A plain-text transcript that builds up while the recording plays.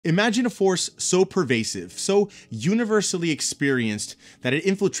Imagine a force so pervasive, so universally experienced that it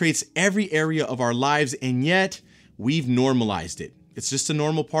infiltrates every area of our lives, and yet we've normalized it. It's just a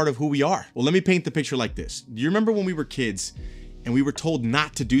normal part of who we are. Well, let me paint the picture like this. Do you remember when we were kids and we were told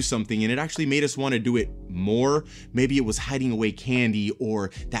not to do something and it actually made us want to do it more? Maybe it was hiding away candy or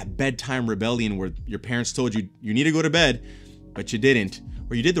that bedtime rebellion where your parents told you, you need to go to bed, but you didn't.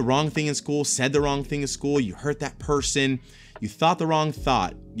 Or you did the wrong thing in school, said the wrong thing in school, you hurt that person, you thought the wrong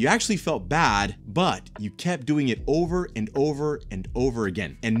thought, you actually felt bad, but you kept doing it over and over and over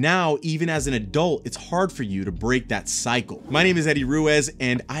again. And now, even as an adult, it's hard for you to break that cycle. My name is Eddie Ruiz,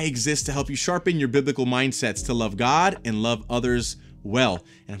 and I exist to help you sharpen your biblical mindsets to love God and love others well.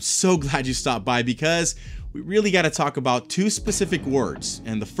 And I'm so glad you stopped by, because we really got to talk about two specific words.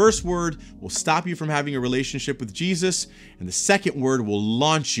 And the first word will stop you from having a relationship with Jesus, and the second word will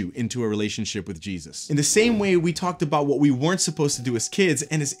launch you into a relationship with Jesus. In the same way we talked about what we weren't supposed to do as kids,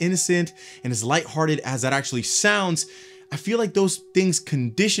 and as innocent and as lighthearted as that actually sounds, I feel like those things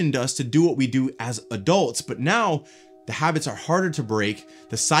conditioned us to do what we do as adults. But now the habits are harder to break,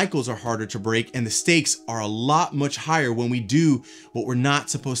 the cycles are harder to break, and the stakes are a lot much higher when we do what we're not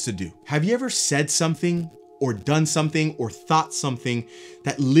supposed to do. Have you ever said something or done something or thought something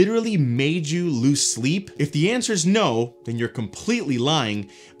that literally made you lose sleep? If the answer is no, then you're completely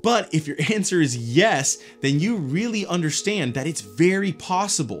lying. But if your answer is yes, then you really understand that it's very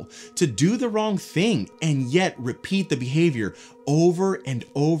possible to do the wrong thing and yet repeat the behavior over and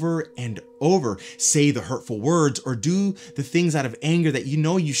over and over. Say the hurtful words or do the things out of anger that you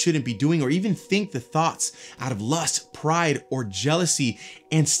know you shouldn't be doing, or even think the thoughts out of lust, pride, or jealousy,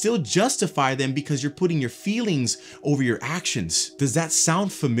 and still justify them because you're putting your feelings over your actions. Does that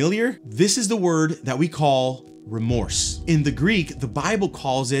sound familiar? This is the word that we call remorse. In the Greek, the Bible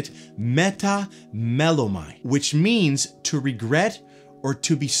calls it metamellomai, which means to regret or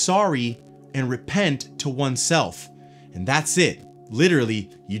to be sorry and repent to oneself. And that's it.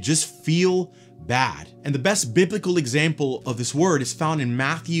 Literally, you just feel bad. And the best biblical example of this word is found in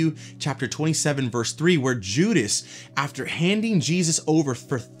Matthew chapter 27, verse 3, where Judas, after handing Jesus over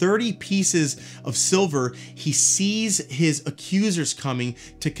for 30 pieces of silver, he sees his accusers coming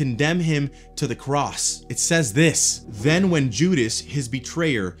to condemn him to the cross. It says this: "Then when Judas, his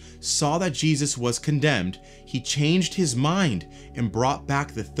betrayer, saw that Jesus was condemned, he changed his mind and brought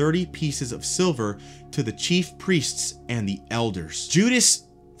back the 30 pieces of silver to the chief priests and the elders." Judas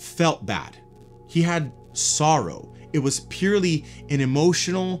felt bad. He had sorrow. It was purely an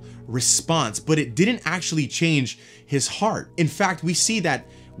emotional response, but it didn't actually change his heart. In fact, we see that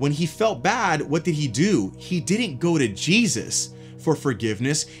when he felt bad, what did he do? He didn't go to Jesus for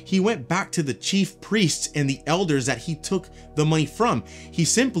forgiveness. He went back to the chief priests and the elders that he took the money from. He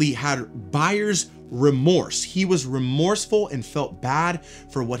simply had buyer's remorse. He was remorseful and felt bad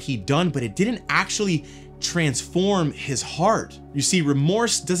for what he'd done, but it didn't actually transform his heart. You see,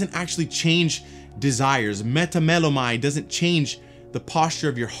 remorse doesn't actually change desires. Metamellomai doesn't change the posture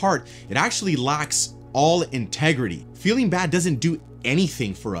of your heart. It actually lacks all integrity. Feeling bad doesn't do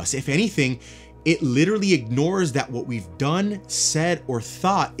anything for us. If anything, it literally ignores that what we've done, said, or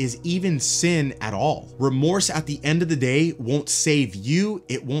thought is even sin at all. Remorse at the end of the day won't save you,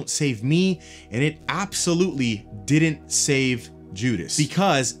 it won't save me, and it absolutely didn't save Judas,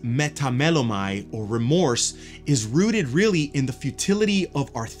 because metamellomai, or remorse, is rooted really in the futility of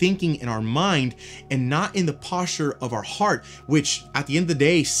our thinking and our mind, and not in the posture of our heart, which at the end of the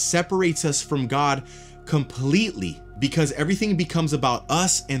day separates us from God completely, because everything becomes about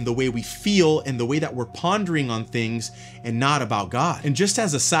us and the way we feel and the way that we're pondering on things, and not about God. And just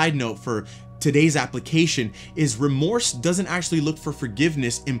as a side note for today's application is, remorse doesn't actually look for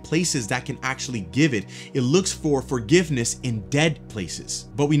forgiveness in places that can actually give it. It looks for forgiveness in dead places,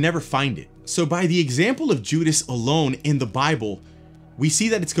 but we never find it. So by the example of Judas alone in the Bible, we see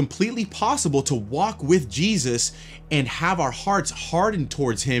that it's completely possible to walk with Jesus and have our hearts hardened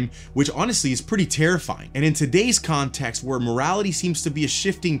towards him, which honestly is pretty terrifying. And in today's context, where morality seems to be a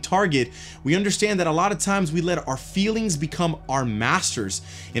shifting target, we understand that a lot of times we let our feelings become our masters,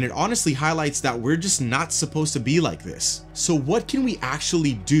 and it honestly highlights that we're just not supposed to be like this. So what can we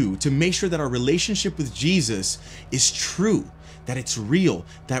actually do to make sure that our relationship with Jesus is true, that it's real,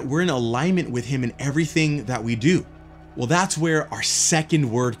 that we're in alignment with him in everything that we do? Well, that's where our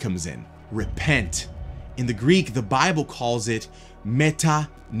second word comes in: repent. In the Greek, the Bible calls it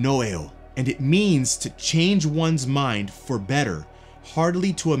metanoéō, and it means to change one's mind for better,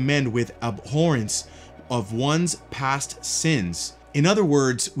 heartily to amend with abhorrence of one's past sins. In other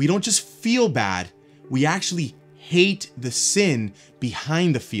words, we don't just feel bad, we actually hate the sin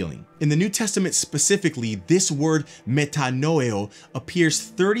behind the feeling. In the New Testament specifically, this word metanoéō appears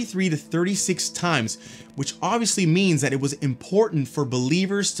 33 to 36 times, which obviously means that it was important for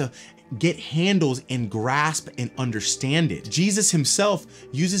believers to get handles and grasp and understand it. Jesus himself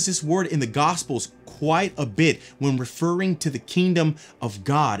uses this word in the Gospels quite a bit when referring to the kingdom of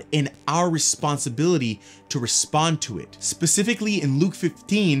God and our responsibility to respond to it. Specifically in Luke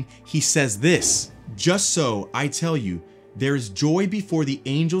 15, he says this, "Just so, I tell you, there is joy before the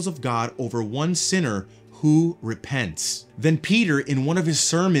angels of God over one sinner who repents." Then Peter, in one of his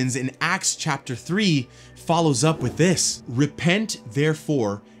sermons in Acts chapter 3, follows up with this, "Repent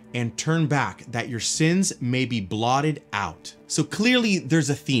therefore and turn back, that your sins may be blotted out." So clearly there's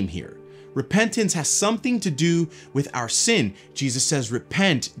a theme here. Repentance has something to do with our sin. Jesus says,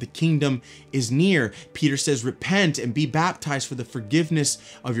 repent, the kingdom is near. Peter says, repent and be baptized for the forgiveness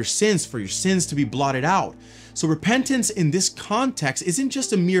of your sins, for your sins to be blotted out. So repentance in this context isn't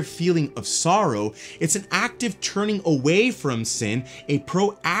just a mere feeling of sorrow. It's an active turning away from sin, a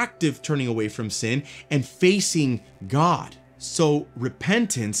proactive turning away from sin and facing God. So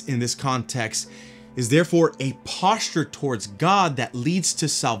repentance in this context is therefore a posture towards God that leads to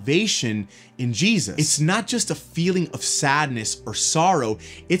salvation in Jesus. It's not just a feeling of sadness or sorrow,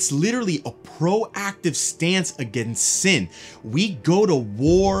 it's literally a proactive stance against sin. We go to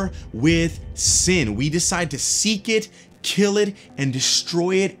war with sin. We decide to seek it, kill it, and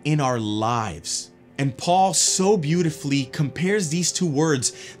destroy it in our lives. And Paul so beautifully compares these two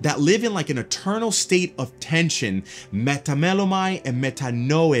words that live in like an eternal state of tension, metamellomai and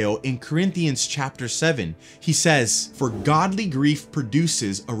metanoéō, in Corinthians chapter 7. He says, "For godly grief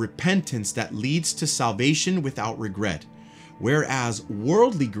produces a repentance that leads to salvation without regret, whereas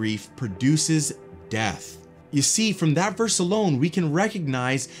worldly grief produces death." You see, from that verse alone, we can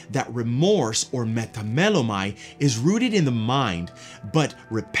recognize that remorse or metamellomai is rooted in the mind, but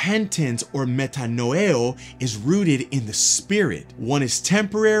repentance or metanoéō is rooted in the spirit. One is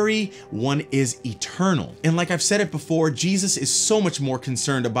temporary, one is eternal. And like I've said it before, Jesus is so much more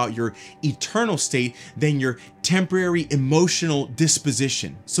concerned about your eternal state than your temporary emotional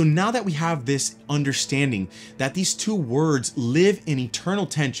disposition. So now that we have this understanding that these two words live in eternal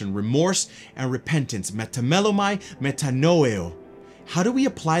tension, remorse and repentance, metamellomai, metanoéō, how do we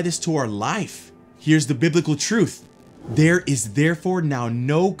apply this to our life? Here's the biblical truth. There is therefore now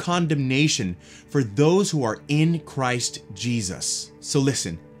no condemnation for those who are in Christ Jesus. So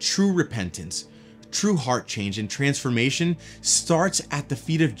listen, true repentance, true heart change and transformation starts at the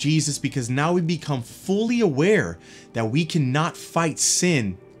feet of Jesus, because now we become fully aware that we cannot fight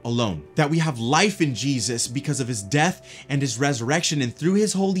sin alone, that we have life in Jesus because of his death and his resurrection, and through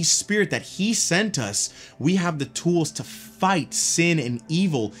his Holy Spirit that he sent us, we have the tools to fight sin and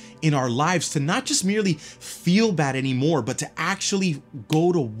evil in our lives, to not just merely feel bad anymore, but to actually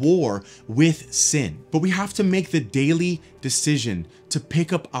go to war with sin. But we have to make the daily decision to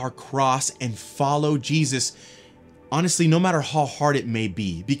pick up our cross and follow Jesus, honestly, no matter how hard it may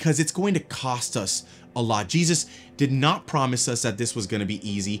be, because it's going to cost us a lot. Jesus did not promise us that this was going to be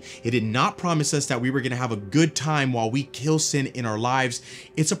easy. He did not promise us that we were going to have a good time while we kill sin in our lives.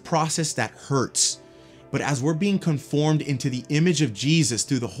 It's a process that hurts. But as we're being conformed into the image of Jesus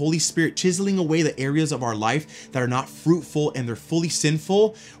through the Holy Spirit, chiseling away the areas of our life that are not fruitful and they're fully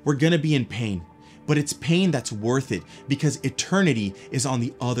sinful, we're going to be in pain. But it's pain that's worth it, because eternity is on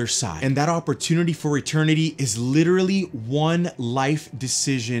the other side. And that opportunity for eternity is literally one life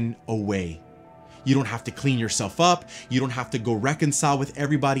decision away. You don't have to clean yourself up. You don't have to go reconcile with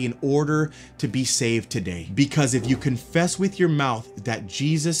everybody in order to be saved today. Because if you confess with your mouth that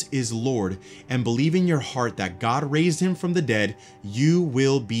Jesus is Lord and believe in your heart that God raised him from the dead, you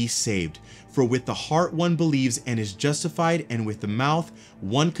will be saved. For with the heart one believes and is justified, and with the mouth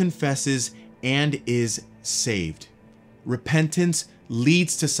one confesses and is saved. Repentance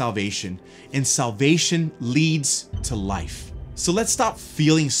leads to salvation, and salvation leads to life. So let's stop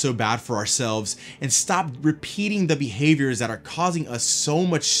feeling so bad for ourselves and stop repeating the behaviors that are causing us so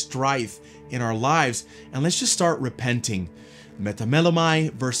much strife in our lives, and let's just start repenting.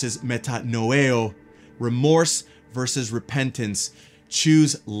 Metamellomai versus metanoéō, remorse versus repentance.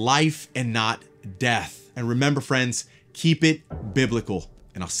 Choose life and not death. And remember, friends, keep it biblical,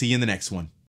 and I'll see you in the next one.